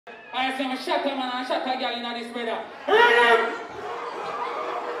I say I'm a shot a man and shot a girl in this brother. Rhythm!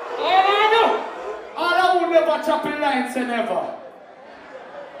 All I know. All I would never chop in line say never.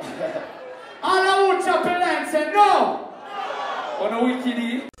 All I would chop in line say no. On a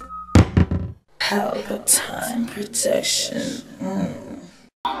wicked Pelpa time protection.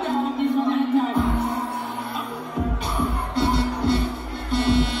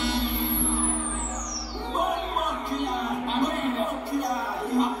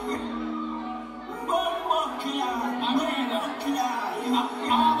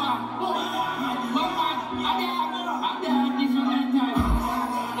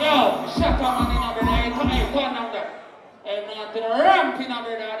 Yo, shut up man in a brother. I turn down there. I'm not ramp in a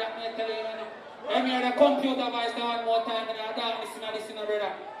brother. That me tell you, man. I'm here the computer voice the one more time and I don't listen to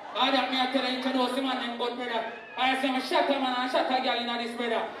brother. I that me tell you introduce him and good brother. I say I'm a shut up man and shut a girl in this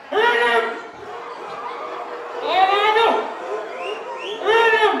brother. Rhythm! All I know.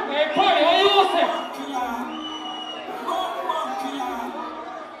 Rhythm! Hey Polly, what you say?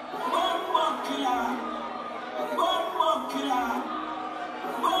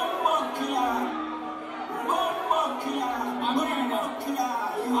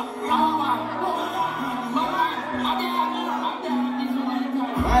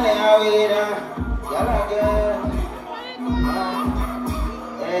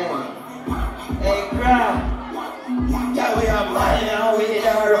 Hey, Kraff. Yeah, we have money and weed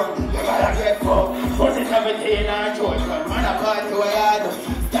around. You gotta get fucked. 4017 and George, man, I party where I do.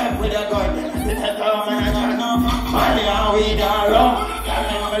 Step with a gun, sit at home and I chat. Money and weed around. Can't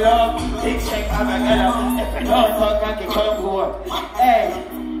make me love. Big check, I'm a girl. If I don't talk, I can come go. Hey.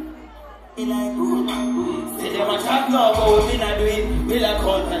 See them a chat now, but we not do it. We like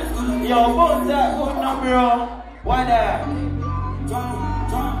content. Yo, boss that good now, bro. What that?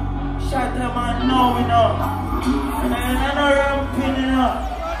 Shut them man, no, we know. And I know ramping, you know.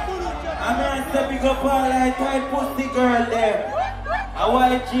 I'm gonna say big up all that tight pussy girl there. A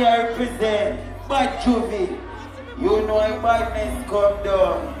YG I represent. Bad juvie. You know if badness come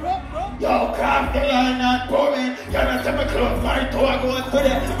down. Yo, Kraff, they are not pouring. You're not see me close my toe, I go to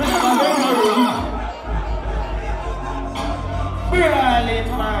the Brilliant,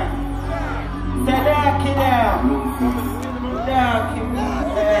 man. Say darky there. Darky,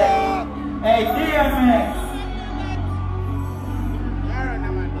 hey, DMX.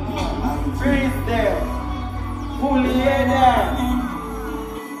 Freeze there. Pull the head down.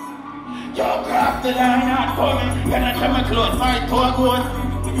 Yo, Kraff, they are not coming. You're not see me close my toe, I go.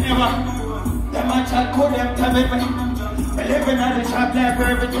 Never. Them a chat cool, them tell me. I live in the shop like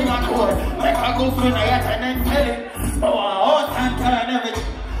everything I could. Make a go for a yacht and then tell it. But I out and tell and everything.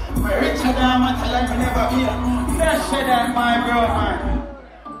 My richer than my talent never be. That shit that my bro, man.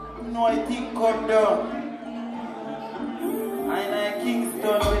 You know I think come down. I know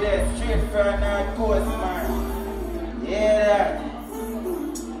Kingston with that straight from North Coast, man. Yeah, that.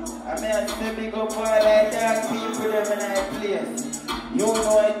 I mean, I say big up all like dark people them in that place. You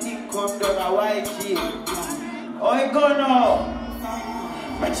know I think come down a YG. Oh, I go now.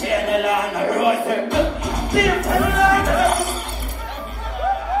 My channel on the road. Keep the line.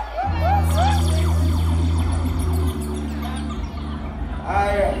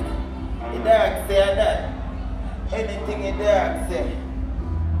 Alright. The dark say that. Anything in dark say.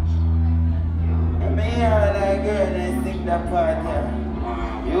 I mean, I like girl and sing that part here.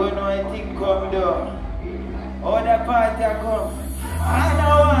 You know I think come down. Oh, that part here come. I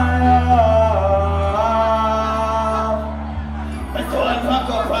know I love. My soul fuck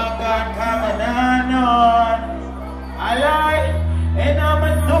up and God coming on. I lie. And now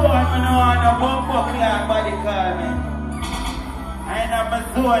my soul, I know I know bumper clock body call me. I know my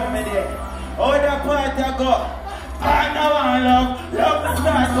soul me there. Oh, that part I go. I know I love. Love the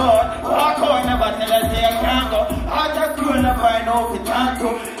start out. Walk out never tell us say I can't go. Out of school never I know if it can't go.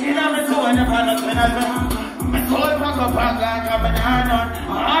 You know my soul never know when I go. My soul pack up and gone, coming on.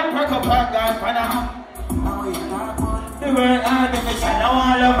 My heart pack up and gone, for the world hard in the shine, I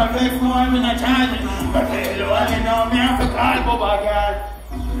want love my face more than I charge. But they don't you know me, I have to call Bubba girl.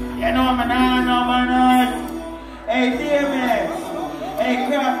 You know my man. Hey, DMX. Hey,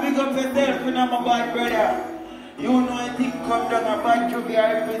 Kraff, big up yourself, you know my bad brother. You know I think come down a bad juvie I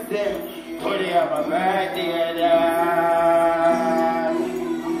represent. Today I'm a birthday, dog.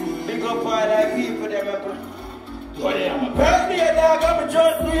 Big up all the people, them. Today I'm a birthday, dog, I'm a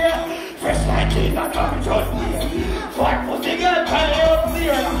just here. Fresh like Jesus, I'm a just here. Fat pussy girl, can you up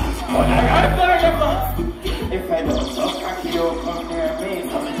here? But I got for you, if I don't talk, I can't come near me.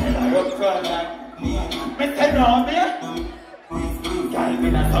 Come and tell her up front, like, Mr. Normie. Girl, me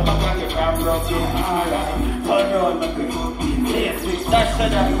not I'm gonna get from broken. Alright, turn around my green. Yes, we dash to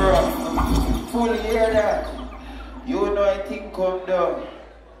that, bro. Full hear that. You know I think come down.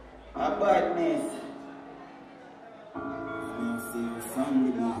 A badness.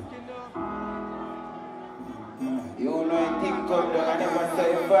 You know I think come down. I never saw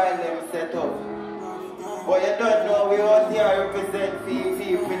you file them set up. But you don't know we out here represent FP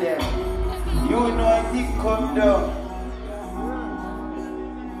for them. You know I think come down.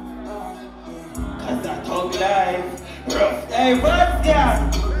 Cause that thug life, rough day, but yeah.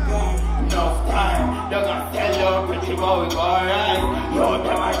 Enough time, they're gonna tell you pretty boy alright. You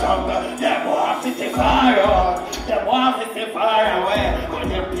them a jungle, them want to see far out. Them want to see far away. When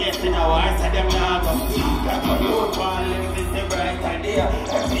they're placing a war, so them not go. That's what you want to live is the bright idea.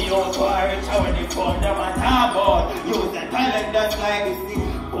 Every youth war, it's how when they phone them a talk about. Use the talent just like this thing.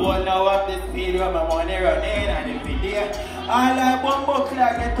 All now up the speed where my money running and the video. All I bumbo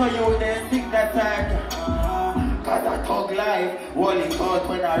clock get to you, they stick that tag. Cause I talk life, hold it out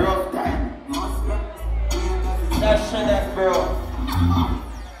when a rough time. That's shit that bro.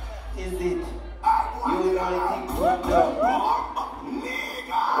 Is it? You know I think come down.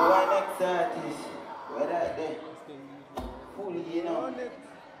 Who are next artist? What are they? Fully, you know.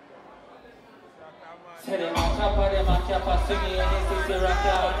 Say them a chopper, singing, and this is the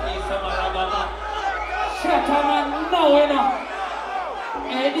rocker, and some Alabama. Shut up, man, now, you know.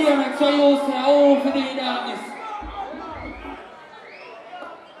 Hey, dear, make sure you say, oh, for the darkness.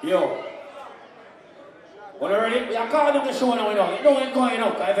 Yo. Well, already, we are calling up the show now, you know. You know what's going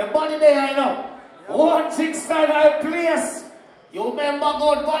on. Everybody there, you know. 165 place. You remember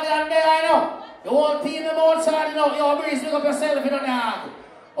good body on there, you know. You want team them outside, you know. You breeze, pick up yourself, you know.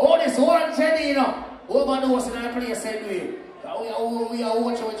 Oh, this one Jenny, you know. Overdose in that place anyway. We are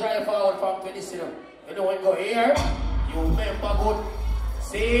watching we drive forward from this, you know. You know when you go here, you remember good.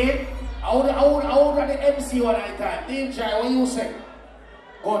 See? How would the MC one at the time? Name Jai, what you say?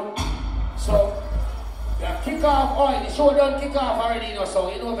 Good. So, you have kick off, oh, the show done kick off already, you know, so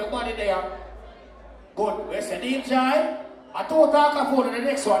you know everybody there. Good. We say Name Jai. I told Takaphone on the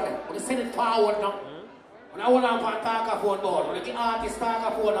next one, we send it forward now. When I want to have a Takaphone board, when the artist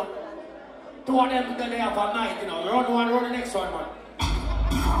Takaphone now. Two of them go there for night, you know. Run one, run the next one, man.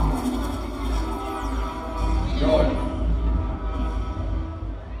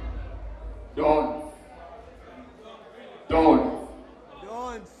 Done.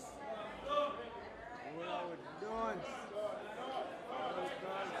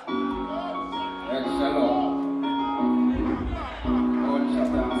 Excellent. One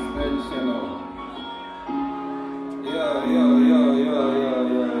shot and special. Yeah.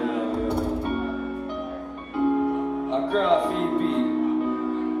 A Kraff EP.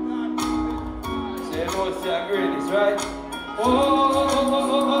 Say no, say a greatness, right?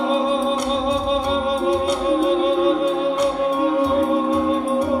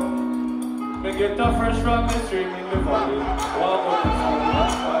 Make it tough fresh from the stream in the valley.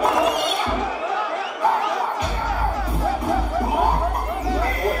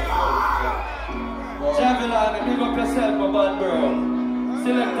 Javelin, big up yourself, my bad bro.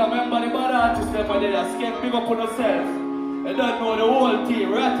 Select a member, the bad artist, them and they skate, big up on yourself. You don't know the whole team,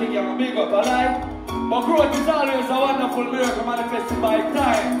 ratting you, big up, alright? But growth is always a wonderful miracle manifested by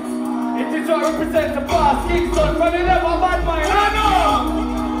time. It is what represents the past, Kingston, from the level bad mind, I know!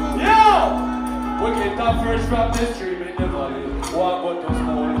 Yo! We get our first from the stream in the valley. Walk out to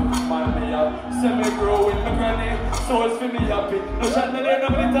school, man me up. Semi-grow with my granny, so it's for me happy. No shot no day, no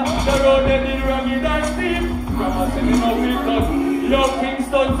glitter, the road they did rugged and steep. From a semi no because your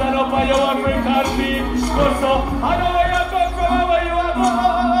Kingston's and up on your African beef. So, I know where you come from and where you are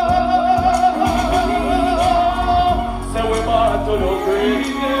going. So we born to the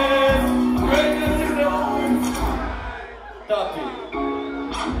greatness. Greatness is the top it.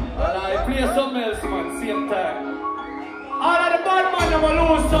 And I play something else, man, same time. All of the bad man, they will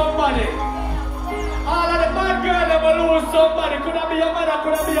lose somebody. All of the bad girl, they will lose somebody. Could that be your mother,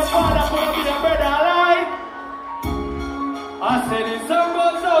 could that be your father, could that be your brother, alright? I said this song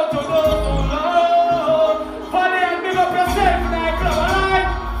goes out to those who love. Folly and big up yourself in that club, alright?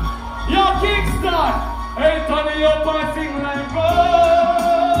 Yo, Kingston, hey, Tony, you're passing like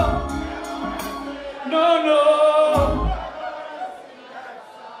oh. No.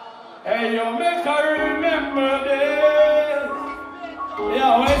 Hey, you make her remember this.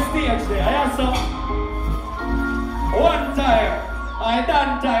 Yeah, where's stage there? I have some. One time, I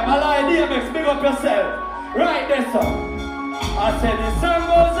done time. I lie there, makes big up yourself. Right there, sir. I said this song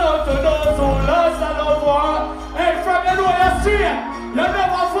goes out to those who lost a loved one. Hey, from the know you're straight. You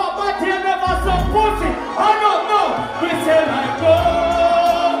never fuck, but you never suck pussy. I don't know. We say like,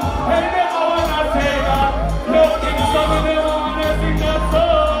 oh.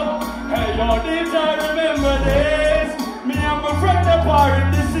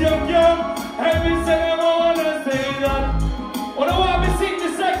 them me say them wanna say that. When I want me sing the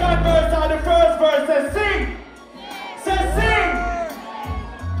second verse or the first verse, say sing. Say sing.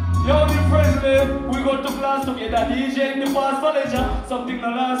 Yo, me friendly, we go to class together. DJ in the past for leisure, something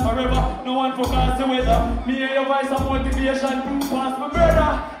that lasts forever. No one forecast the weather. Me and your voice of motivation. Pass my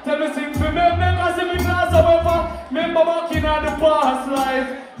brother, tell me sing for me. Make see me class however. Remember back in the past life.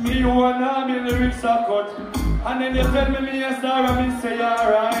 Me you wanna me lyrics are cut. And then you tell me a star and me say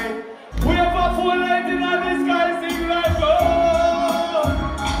alright. We have a full light in the sky, sing like oh.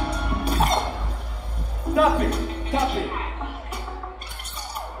 Tap it, tap it.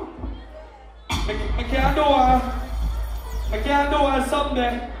 I can't do it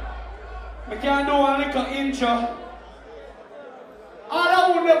someday. I can't do a little intro. All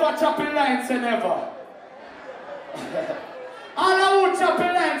I would never chop in line say never. All I would chop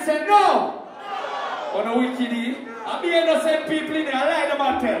in line say no. On a wickedy, I be innocent people in there, I lie them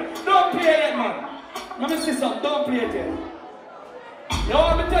and tell. Don't play it, man. Let me see something, don't play it yet. You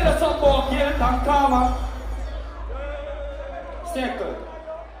want me to tell you something about guilt and karma? Second.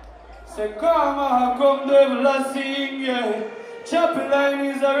 Say karma, come devil a sing, yeah. Chapel line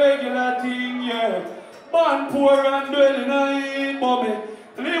is a regular thing, yeah. Born poor and dwell in a mommy.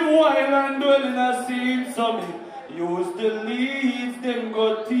 Live wild and dwell in a scene, so me. Use the leads, then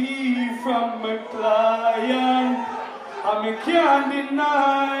go thief from my client. And me can't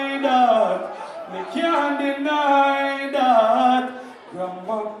deny that. Me can't deny that.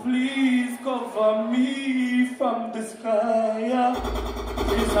 Grandma, please cover me from the sky.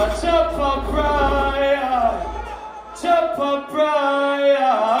 It's a chopper prayer. Chopper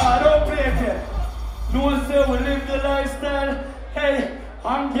prayer. Don't play it yet. No one say we live the lifestyle. Hey,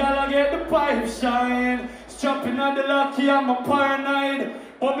 I'm gonna get the pipe shine. Chopping on the lucky, I'm a paranoid.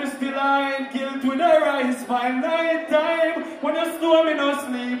 But me still I ain't guilt with the rise by night time. When you snow me no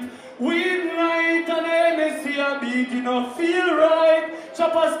sleep. Weed night and I may see a beat, you know, feel right.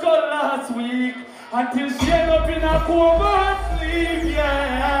 Chopper skull last week. Until she end up in a coma sleep,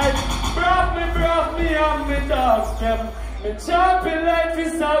 yeah. Brought me and me dogs them. Me chopping life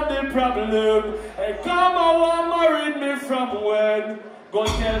is solve the problem. Hey, come on, want married me from when? Go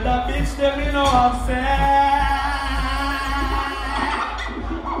tell that bitch them me no have sex.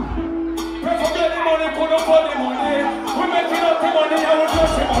 Pray for the money, put up for the money. We making up the money, I will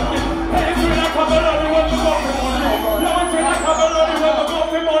touch the money. Hey, if we like a melody, we will go for money. Now if we like a melody, we will go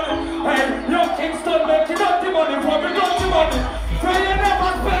for money. Hey, young Kingston making up the money, probably got the money. Pray you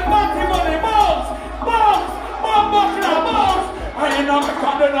never spend back the money, bombs, bombs. I ain't not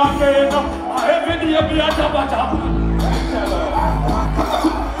coming on there, every day be a tabata.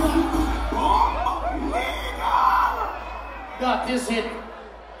 That is it.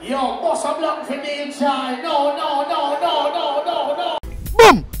 Yo, boss a block for me inside. No.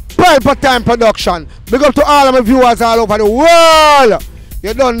 Boom! Pelpa Time production. Big up to all of my viewers all over the world.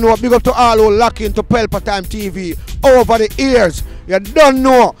 You don't know. Big up to all who lock into Pelpa Time TV over the years. You don't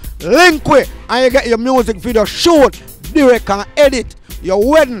know. Link with and you get your music video shoot, direct and edit. Your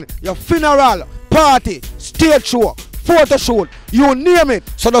wedding, your funeral, party, stage show, photo shoot, you name it.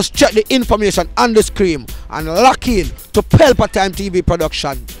 So just check the information on the screen and lock in to Pelpa Time TV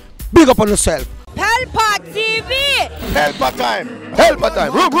production. Big up on yourself. Pelpa TV! Pelpa Time. Pelpa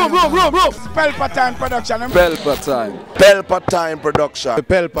Time. Room. Pelpa Time production. Pelpa Time. Pelpa Time production.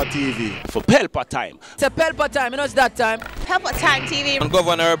 Pelpa TV. For Pelpa Time. It's a Pelpa Time, you know it's that time. Pelpa Time TV. I'm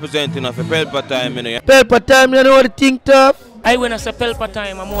governor representing of Pelpa Time, you know. Pelpa Time, you know what the thing tough? I when I say Pelpa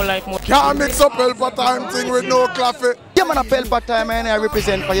Time, I'm more like more. Can't mix up Pelpa Time thing with no Kraff. Yeah, man, a Pelpa Time, and I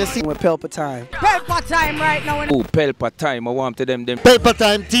represent for you. See, with Pelpa Time. Pelpa Time right now. Oh, Pelpa Time, I want to them. Pelpa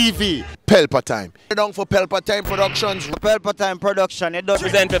Time TV. Pelpa Time. Down for Pelpa Time Productions. Pelpa Time production. It does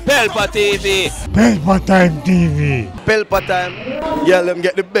Represent for Pelpa TV. Pelpa Time TV. Pelpa Time. Yeah, let them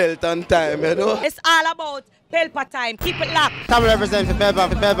get the belt on time, you know. It's all about Pelpa Time. Keep it locked. Come represent for Pelpa,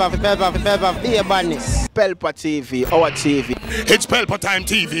 Jahi Barn. Pelpa TV, our TV. It's Pelpa Time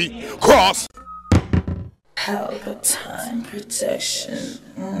TV. Cross. Pelpa Time protection.